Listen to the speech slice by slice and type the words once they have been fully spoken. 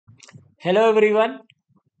Hello everyone,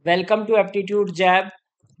 welcome to Aptitude Jab.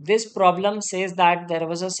 This problem says that there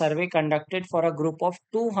was a survey conducted for a group of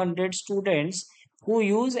 200 students who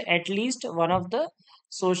use at least one of the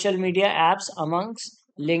social media apps amongst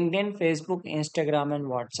LinkedIn, Facebook, Instagram, and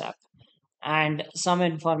WhatsApp. And some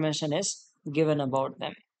information is given about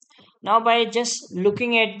them. Now, by just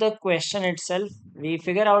looking at the question itself, we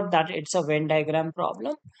figure out that it's a Venn diagram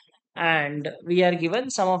problem and we are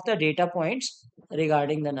given some of the data points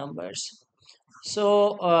regarding the numbers.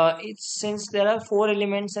 So it's since there are four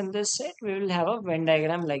elements in this set, we will have a Venn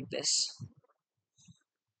diagram like this.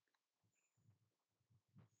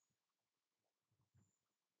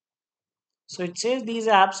 So it says these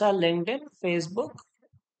apps are LinkedIn, Facebook,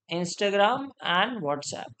 Instagram, and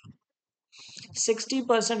WhatsApp.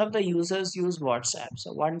 60% of the users use WhatsApp.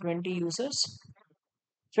 So 120 users.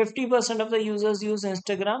 50% of the users use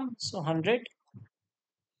Instagram. So 100.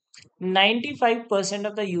 95%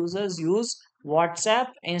 of the users use WhatsApp,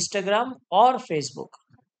 Instagram, or Facebook.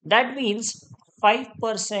 That means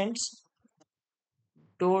 5%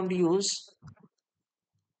 don't use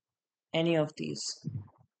any of these.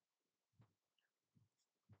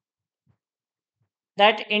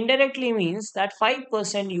 That indirectly means that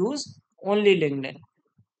 5% use only LinkedIn.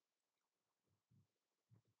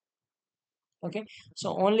 Okay,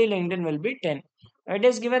 so only LinkedIn will be 10. It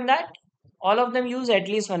is given that all of them use at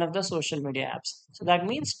least one of the social media apps. So that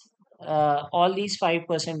means all these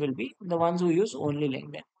 5% will be the ones who use only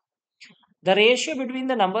LinkedIn. The ratio between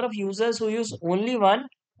the number of users who use only one,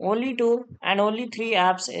 only two, and only three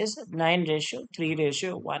apps is 9 ratio 3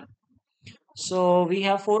 ratio 1. So we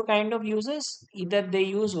have four kind of users. Either they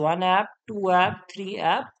use one app, two app, three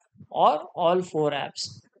app, or all four apps.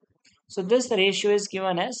 So this ratio is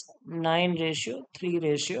given as 9 ratio 3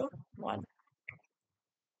 ratio 1.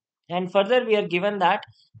 And further we are given that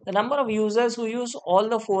the number of users who use all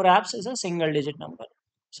the four apps is a single digit number.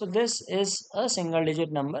 So this is a single digit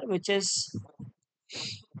number which is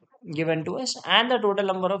given to us, and the total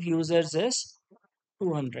number of users is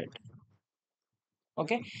 200.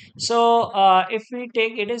 Okay, so if we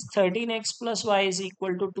take it is 13x plus y is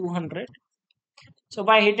equal to 200. So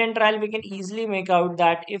by hit and trial, we can easily make out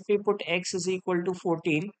that if we put x is equal to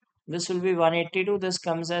 14, this will be 182. This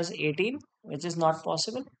comes as 18, which is not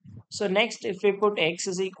possible. So next, if we put x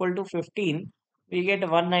is equal to 15, we get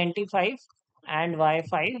 195 and y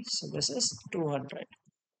 5. So this is 200.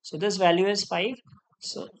 So this value is 5.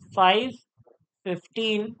 So 5,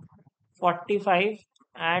 15, 45,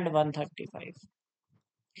 and 135.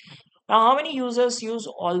 Now, how many users use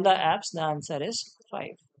all the apps? The answer is 5.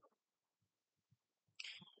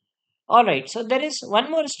 Alright, so there is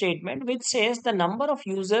one more statement which says the number of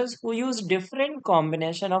users who use different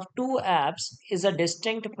combination of two apps is a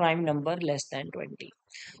distinct prime number less than 20.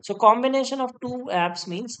 So combination of two apps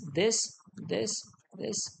means this, this,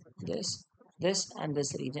 this, this and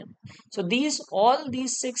this region. So all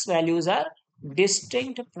these six values are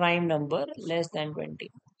distinct prime number less than 20.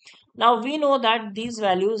 Now we know that these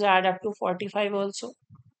values add up to 45 also.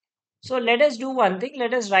 So let us do one thing.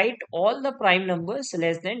 Let us write all the prime numbers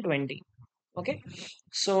less than 20. Okay.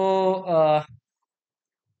 So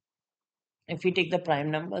if we take the prime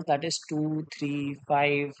numbers, that is 2, 3,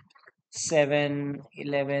 5, 7,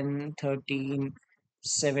 11, 13,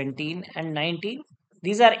 17, and 19.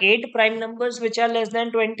 These are 8 prime numbers which are less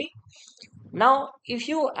than 20. Now, if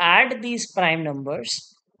you add these prime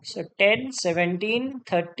numbers, so 10, 17,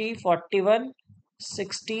 30, 41,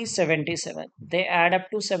 60, 77, they add up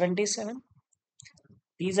to 77.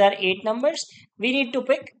 These are 8 numbers. We need to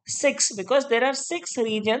pick 6 because there are 6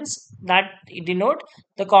 regions that denote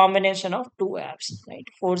the combination of two apps, right?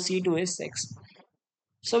 4C2 is 6.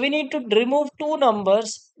 So we need to remove two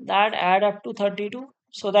numbers that add up to 32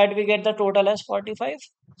 so that we get the total as 45.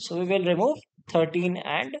 So we will remove 13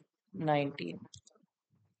 and 19.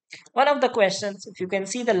 One of the questions, if you can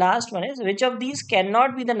see the last one, is which of these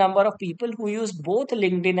cannot be the number of people who use both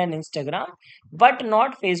LinkedIn and Instagram, but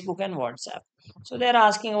not Facebook and WhatsApp? So they are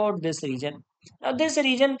asking about this region. Now, this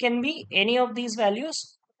region can be any of these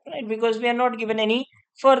values, right? Because we are not given any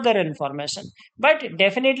further information. But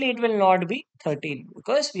definitely it will not be 13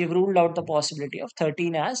 because we have ruled out the possibility of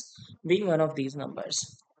 13 as being one of these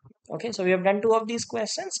numbers. Okay, so we have done two of these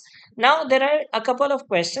questions. Now there are a couple of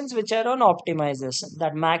questions which are on optimization,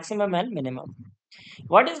 that maximum and minimum.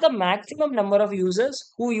 What is the maximum number of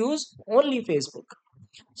users who use only Facebook?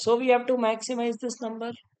 So we have to maximize this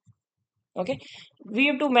number. Okay, we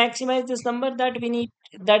have to maximize this number.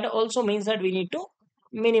 That also means that we need to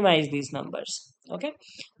minimize these numbers. Okay,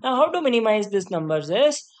 now how to minimize these numbers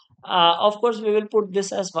is of course we will put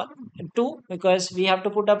this as 1, 2 because we have to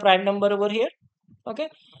put a prime number over here. Okay,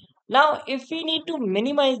 Now, if we need to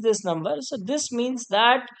minimize this number, so this means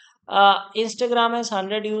that Instagram has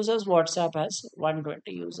 100 users, WhatsApp has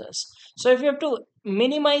 120 users. So if you have to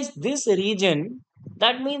minimize this region,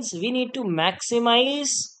 that means we need to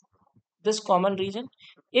maximize this common region.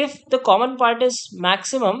 If the common part is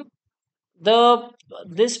maximum, the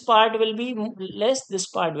this part will be less, this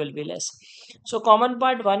part will be less. So common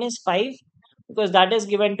part 1 is 5, because that is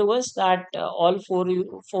given to us that all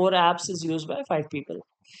four apps is used by 5 people.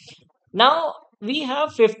 Now we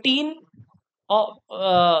have 15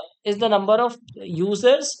 is the number of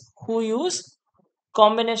users who use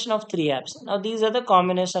combination of 3 apps. Now these are the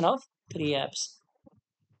combination of 3 apps.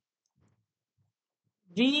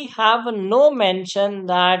 We have no mention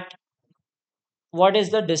that what is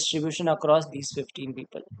the distribution across these 15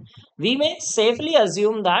 people. We may safely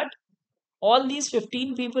assume that all these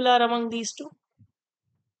 15 people are among these two.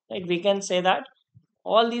 Right? We can say that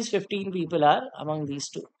all these 15 people are among these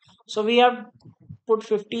two. So we have put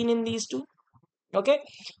 15 in these two. Okay.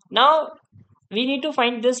 Now we need to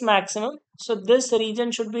find this maximum. So this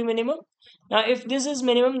region should be minimum. Now if this is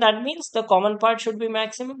minimum, that means the common part should be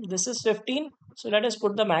maximum. This is 15. So let us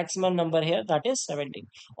put the maximum number here, that is 17.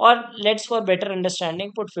 Or let's, for better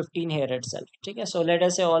understanding, put 15 here itself. Okay. So let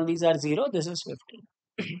us say all these are 0. This is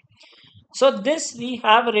 15. So this we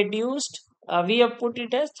have reduced, we have put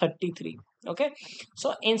it as 33. Okay.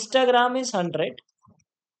 So Instagram is 100,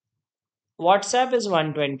 WhatsApp is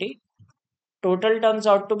 120, total turns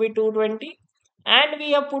out to be 220, and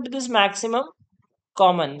we have put this maximum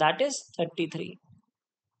common, that is 33.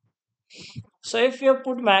 So if you have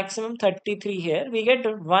put maximum 33 here, we get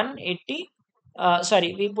 180,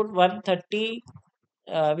 sorry, we put 130,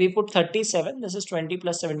 we put 37, this is 20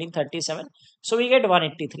 plus 17, 37. So we get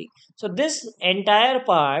 183. So this entire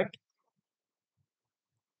part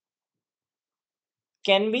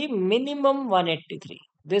can be minimum 183.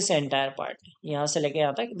 This entire part, यहाँ से लेके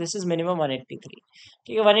यहाँ तक, this is minimum 183.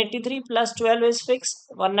 ठीक है, 183 plus 12 is fixed,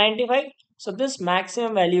 195. So this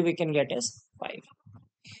maximum value we can get is 5.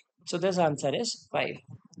 So this answer is 5.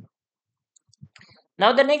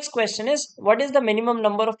 Now the next question is, what is the minimum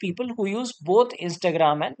number of people who use both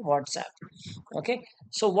Instagram and WhatsApp? Okay,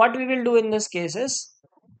 so what we will do in this case is,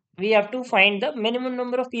 we have to find the minimum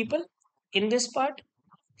number of people in this part.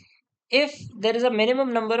 If there is a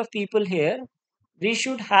minimum number of people here, we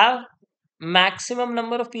should have maximum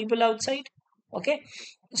number of people outside. Okay,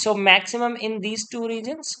 so maximum in these two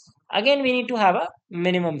regions, again we need to have a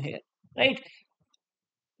minimum here, right?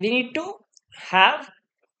 We need to have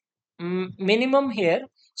minimum here.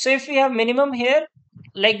 So if we have minimum here,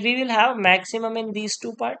 like we will have maximum in these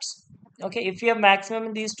two parts. Okay, if we have maximum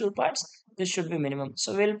in these two parts, this should be minimum.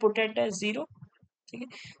 So we'll put it as 0. Okay.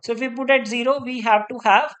 So if we put at 0, we have to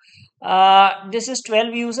have this is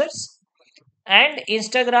 12 users, and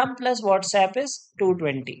Instagram plus WhatsApp is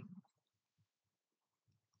 220.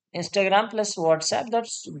 Instagram plus WhatsApp,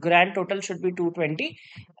 that's grand total should be 220,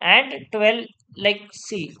 and 12, like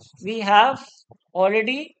see, we have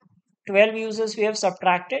already 12 users we have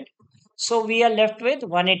subtracted, so we are left with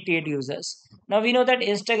 188 users. Now we know that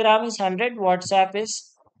Instagram is 100, WhatsApp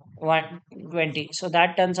is 120, so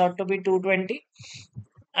that turns out to be 220,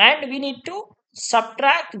 and we need to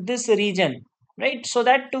subtract this region, right, so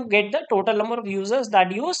that to get the total number of users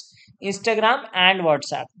that use Instagram and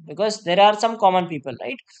WhatsApp, because there are some common people,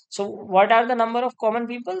 right? So what are the number of common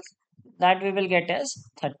people that we will get as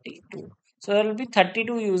 32? So there will be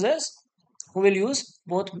 32 users who will use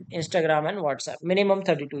both Instagram and WhatsApp, minimum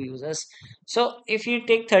 32 users. So if you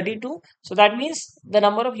take 32, so that means the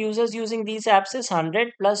number of users using these apps is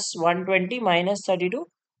 100 plus 120 minus 32,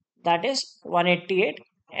 that is 188,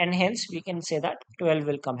 and hence we can say that 12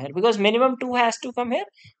 will come here, because minimum 2 has to come here.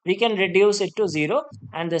 We can reduce it to 0,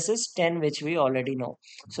 and this is 10, which we already know.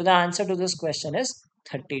 So the answer to this question is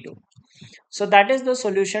 32. So that is the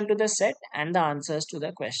solution to the set and the answers to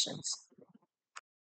the questions.